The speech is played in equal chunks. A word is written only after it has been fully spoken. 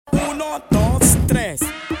1, 2, 3.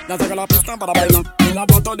 Ya saca la pista para bailar. Y la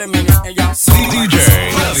foto de media, ella DJ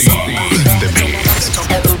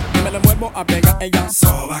me le vuelvo a pegar, ella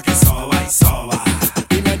soba, que soba y soba.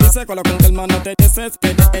 Y me dice con el hermano te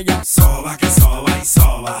desespere, ella soba, que soba y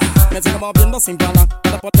soba. Me sigue moviendo sin parar,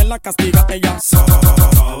 para ponerla castiga, ella soba.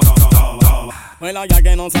 Vuela ya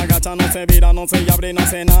que no se agacha, no se vira, no se abre, no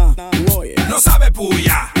hace nada. No sabe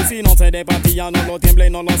puya. Y si no se de patilla, no lo tiembla y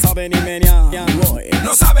no lo sabe ni menear.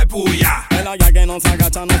 No sabe puya. Vuela ya que no se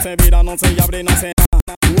agacha, no se vira, no se abre, no hace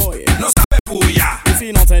nada. No sabe puya. Y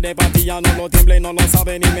si no se de patilla, no lo tiembla y no lo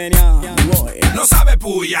sabe ni menear. No sabe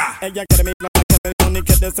puya. Ella quiere mi plata, quiere el money,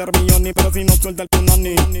 quiere ser milloni, pero si no suelta el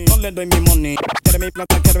punani, no le doy mi money. Quiere mi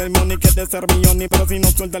plata, quiere el money, quiere ser milloni, pero si no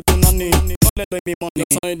suelta el punani, no le doy mi money.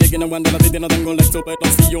 Yo soy digging and de la city, no tengo lexo, pero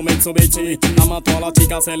si yo me Mitsubishi. Ama a todas las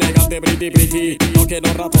chicas elegante, pretty. No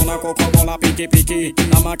quiero ratona, coco, bola, piqui.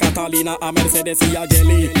 Ama a Catalina, a Mercedes y a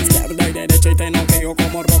Jelly. Izquierda y derecha y te noqueo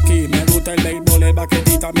como Rocky. Me gusta el béisbol, el basquet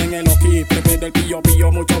y también el hockey. Prefiero el pillo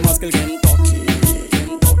mucho más que el Kentucky.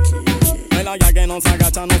 Vuela ya que no se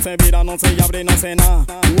agacha, no se vira, no se abre, no hace nada.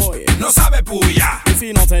 No sabe puya. Y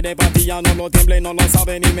si no se de patilla, no lo tiembla y no lo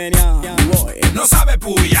sabe ni menear. No sabe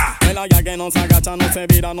puya. Vuela ya que no se agacha, no se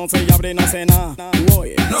vira, no se abre, no hace nada.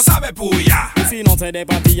 No sabe puya. Y si no se de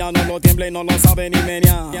patilla, no lo tiembla y no lo sabe ni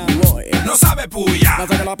menear. No sabe puya. No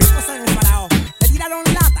sabe la pista. Pasan el parado. Le tiraron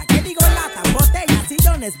lata, ¿qué digo lata? Botellas,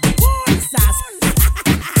 sillones, bolsas.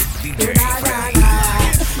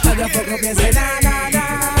 Ya yo poco piense na.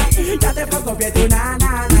 Ya te poco piense na.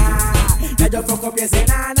 Ya yo poco piense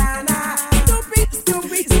na.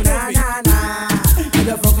 Stupid na. Ya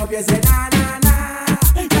yo poco piense na.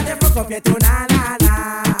 Ya te poco piense na.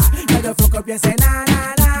 Ya yo poco piense na.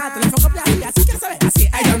 Te lo poco piense así que se ve así.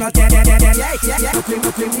 Ellos no tienen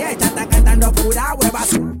ya está cantando pura hueva.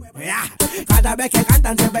 Cada vez que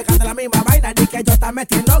cantan siempre cantan la misma vaina. Di que yo está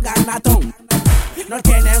metiendo garnatón. No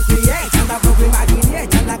tienen pie, anda poco imaginé,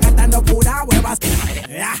 anda cantando pura huevas.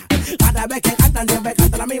 Cada vez que cantan siempre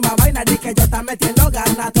cantan la misma vaina. Di que yo está metiendo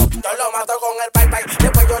garnato. Yo lo mato con el bye.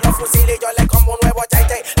 Después yo lo fusilo y yo le como un nuevo chay.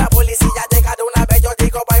 La policía llega de una vez, yo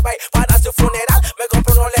digo bye. Para su funeral me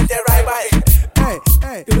compro unos lentes right.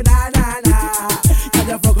 Tu na. Ya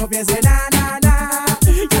yo poco piense na.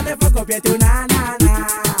 Ya te poco piense na.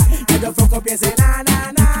 Ya yo poco piense na.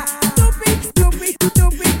 Stupid.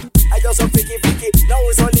 Ellos son piqui, no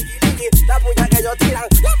uso liqui. La puya que ellos tiran,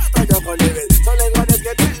 la mato yo con nivel. Son lenguajes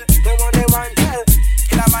que tiran, como de mantel.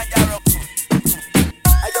 Y la manja rojo.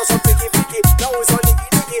 Ellos son piqui, no uso liqui.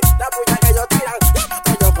 La puya que ellos tiran, la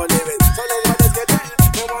mato yo con nivel. Son lenguajes que tiran,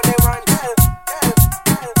 como de mantel.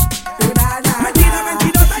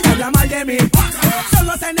 Mentirota y habla mal de mí. Son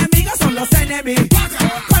los enemigos.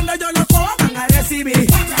 Cuando yo los cojo van a recibir.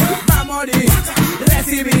 Va a morir,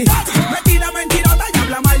 recibir. Mentirota y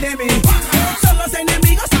habla mal de mí. Son los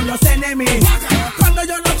enemigos. Cuando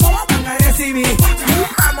yo los cojo van a recibir.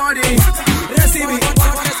 Va a morir, recibir.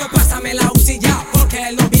 Por eso pásame la UCI ya, porque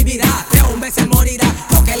él no vivirá. De un beso él morirá,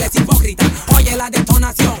 porque él es hipócrita. Oye la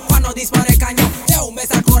detonación, cuando dispara el cañón. De un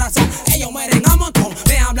beso al corazón, ellos mueren a montón.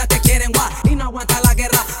 Me hablan, te quieren guar y no aguanta la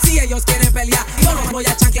guerra. Si ellos quieren pelear, yo los voy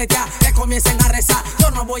a chancletear. Que comiencen a rezar,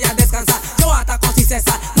 yo no voy a descansar. Yo ataco sin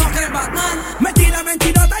cesar, no creen Batman.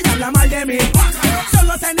 Mentirota y habla mal de mí. Son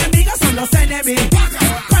los enemigos.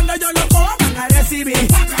 Cuando yo los cojo van a recibir.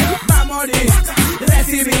 Va a morir,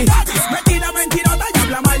 recibir. Mentirota y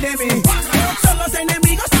habla mal de mí. Son los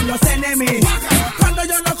enemigos. Cuando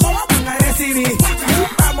yo los cojo van a recibir.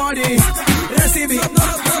 Va a morir, recibir.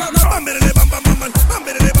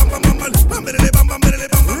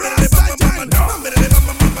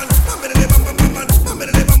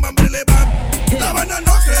 La banda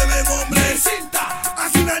no cree en hombre cinta.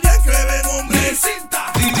 Aquí nadie cree en hombre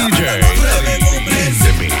cinta. DJ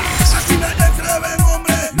Aquí nadie cree en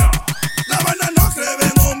hombre. No. La banda no cree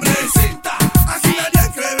en hombre cinta. Aquí nadie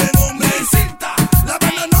cree en hombre cinta. La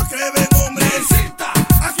banda no cree en hombre cinta.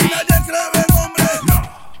 Aquí nadie cree en hombre. No.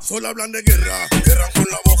 Solo hablan de guerra con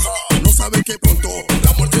la boca. No saben que pronto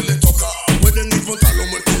la muerte les toca. Pueden encontrar los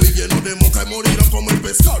muertos y llenos de moca y morirán como el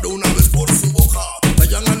pescado una vez por su boca.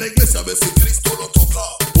 Vayan a la iglesia a ver si Cristo lo toca.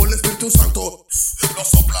 O el Espíritu Santo lo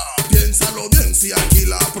sopla. Piénsalo bien si aquí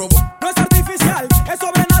la aprobó. No es artificial, es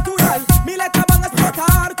sobrenatural. Mi letra van a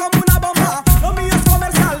explotar como una bomba. Lo mío es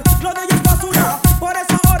comercial, lo de ellos es basura. Por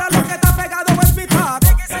eso ahora lo que está pegado es mi trap.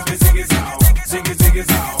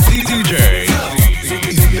 DJ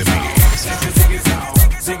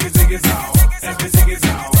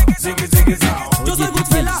Yo soy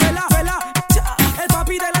Goodfella, el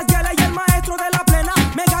papi de la escuela y el maestro de la plena.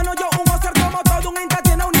 Me gano yo un Oscar como todo un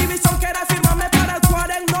entertainer. Univision quiere firmarme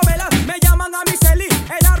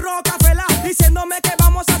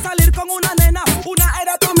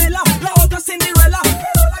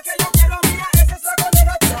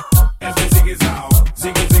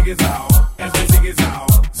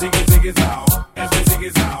ziggy-zao, ese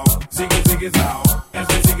ziggy-zao, ziggy-ziggy-zao,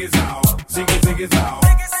 ese ziggy-zao, ziggy-ziggy-zao.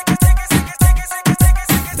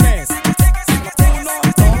 Tres. Uno,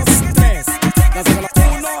 dos, tres. La saca la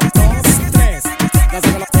uno, dos, tres. La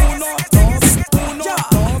saca la uno, dos,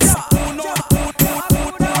 uno,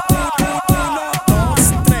 dos,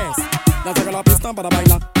 tres. La saca la pista para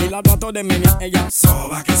bailar y la trato de meña ella.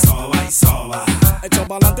 Soba que soba y soba. Echo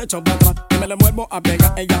para adelante, echo para atrás y me le vuelvo a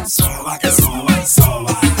pegar ella. Soba que soba y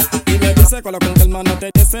soba. Y le dice con el hermano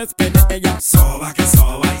te desespere ella. Soba que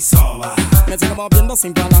soba y soba. Me sigo moviendo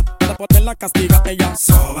sin parar para ponerla castiga ella.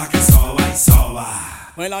 Soba que soba y soba.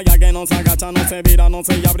 Vuela ya que no se agacha, no se vira, no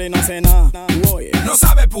se abre, no se nada. No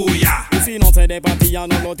sabe puya. Y si no se de patilla,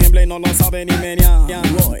 no lo tiembla y no lo sabe ni menear.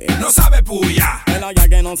 No sabe puya. Vuela ya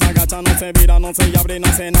que no se agacha, no se vira, no se abre,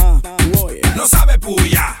 no se nada. No sabe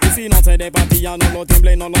puya. Y si no se de patilla, no lo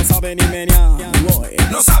tiembla y no lo sabe ni menear.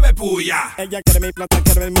 No sabe puya. Ella quiere mi plata,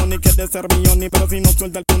 quiere el money, quiere ser milloni, pero si no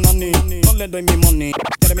suelta el punani, no le doy mi money.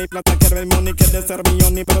 Quiere mi plata, quiere el money, quiere ser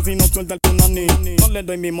milloni, pero si no suelta el punani, no le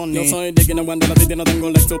doy mi money. Yo soy digging and when la titi no tengo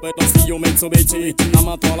lexo, pero si yo me Mitsubishi.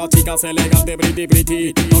 Ama a todas las chicas elegante, pretty,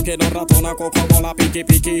 pretty. No quiero ratona, Coca-Cola, piki,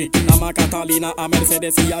 piki. Ama a Catalina, a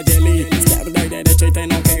Mercedes y a Jelly. Izquierda y derecha y te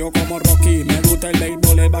noqueo como Rocky. Me gusta el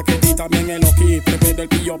béisbol, el basquet y también el hockey. Prefiero el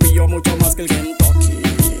pillo, pillo mucho más que el Kentucky.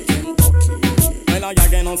 Baila ya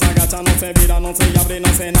que no se agacha, no se vira, no se abre,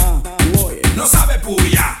 no se nada. No sabe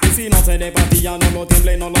puya. Y si no se de patilla, no lo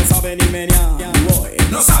tiembla y no lo sabe ni menear.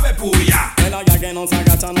 No sabe puya. Baila ya que no se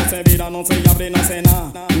agacha, no se vira, no se abre, no se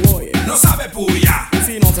nada. No sabe puya. Y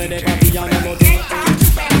si no se de patilla, no lo tiembla.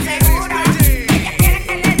 Pero seguro, ella quiere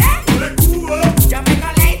que le dé. Yo vengo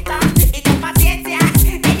lento y con paciencia.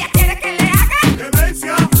 Ella quiere que le haga.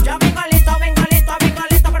 Yo vengo lento, vengo lento, vengo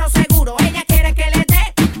lento, pero seguro. Ella quiere que le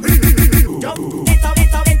dé. Yo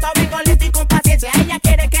vengo lento y con paciencia. Ella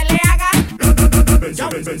quiere que le haga. Yo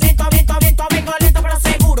vengo lento, pero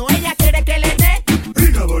seguro. Ella quiere que le dé.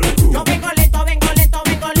 Yo vengo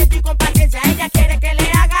lento y con paciencia. Ella quiere que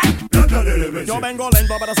le haga. Yo vengo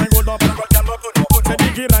lento pero seguro, pero cualquier locuno. Se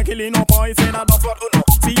dice tranquilino, pues será 2 por 1.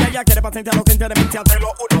 Si ella quiere paciencia, lo que quiere te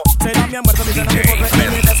lo uno. Será mi almuerzo, mi cena, mi postre y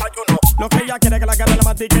mi desayuno. Lo que ella quiere que la agarre, la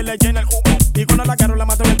matique y le llene el jugo. Y cuando la agarro, la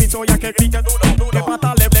mato en el piso, ya que grite duro. Le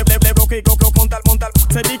pata, le, bloque, monta.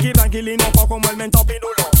 Se dice tranquilino, pues como el mento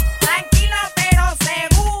pirulo. Tranquilo, pero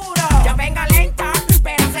seguro. Yo vengo lenta,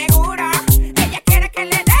 pero seguro. Ella quiere que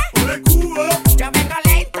le dé. Yo vengo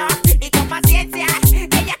lento y con paciencia.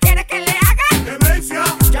 Ella quiere que le haga.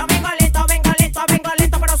 Yo vengo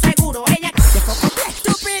lento, pero seguro. Ella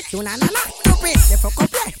Stupid, una nana, stupid, de foco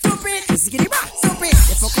play, stupid, zigiriba, stupid,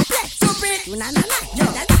 de foco play, stupid, una nana, yo,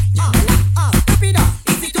 estúpido.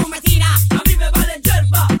 Y si tú me tiras, a mí me vale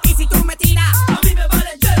yerba. Y si tú me tiras, A mí me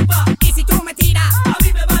vale yerba. y si tú me tiras, A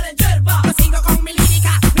mí me vale yerba. yo sigo con mi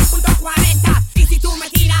lírica, mi punto 40. Y si tú me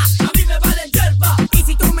tiras, A mí me vale yerba. y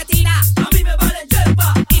si tú me tiras, A mí me vale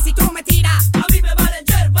yerba. y si tú me tiras, A mí me vale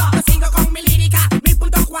yerba. yo sigo con mi lírica, mi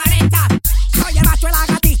punto 40. Soy el macho de la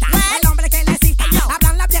gatita, el hombre que le cita.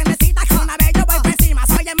 Hablan la piernecita, que una vez yo voy por encima.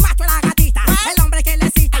 Soy el macho de la gatita, el hombre que le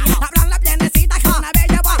cita. Hablan la piernecita, que una vez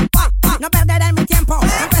yo voy. No perderé mi tiempo,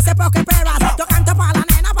 empecé porque perras. Yo canto pa' la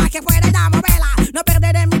nena pa' que pueda ya moverla. No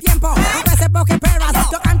perderé mi tiempo, empecé porque perras.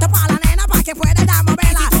 Yo canto pa' la nena pa' que pueda ya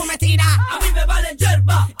moverla. Y si tú me tiras, A mí me vale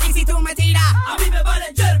yerba. y si tú me tiras,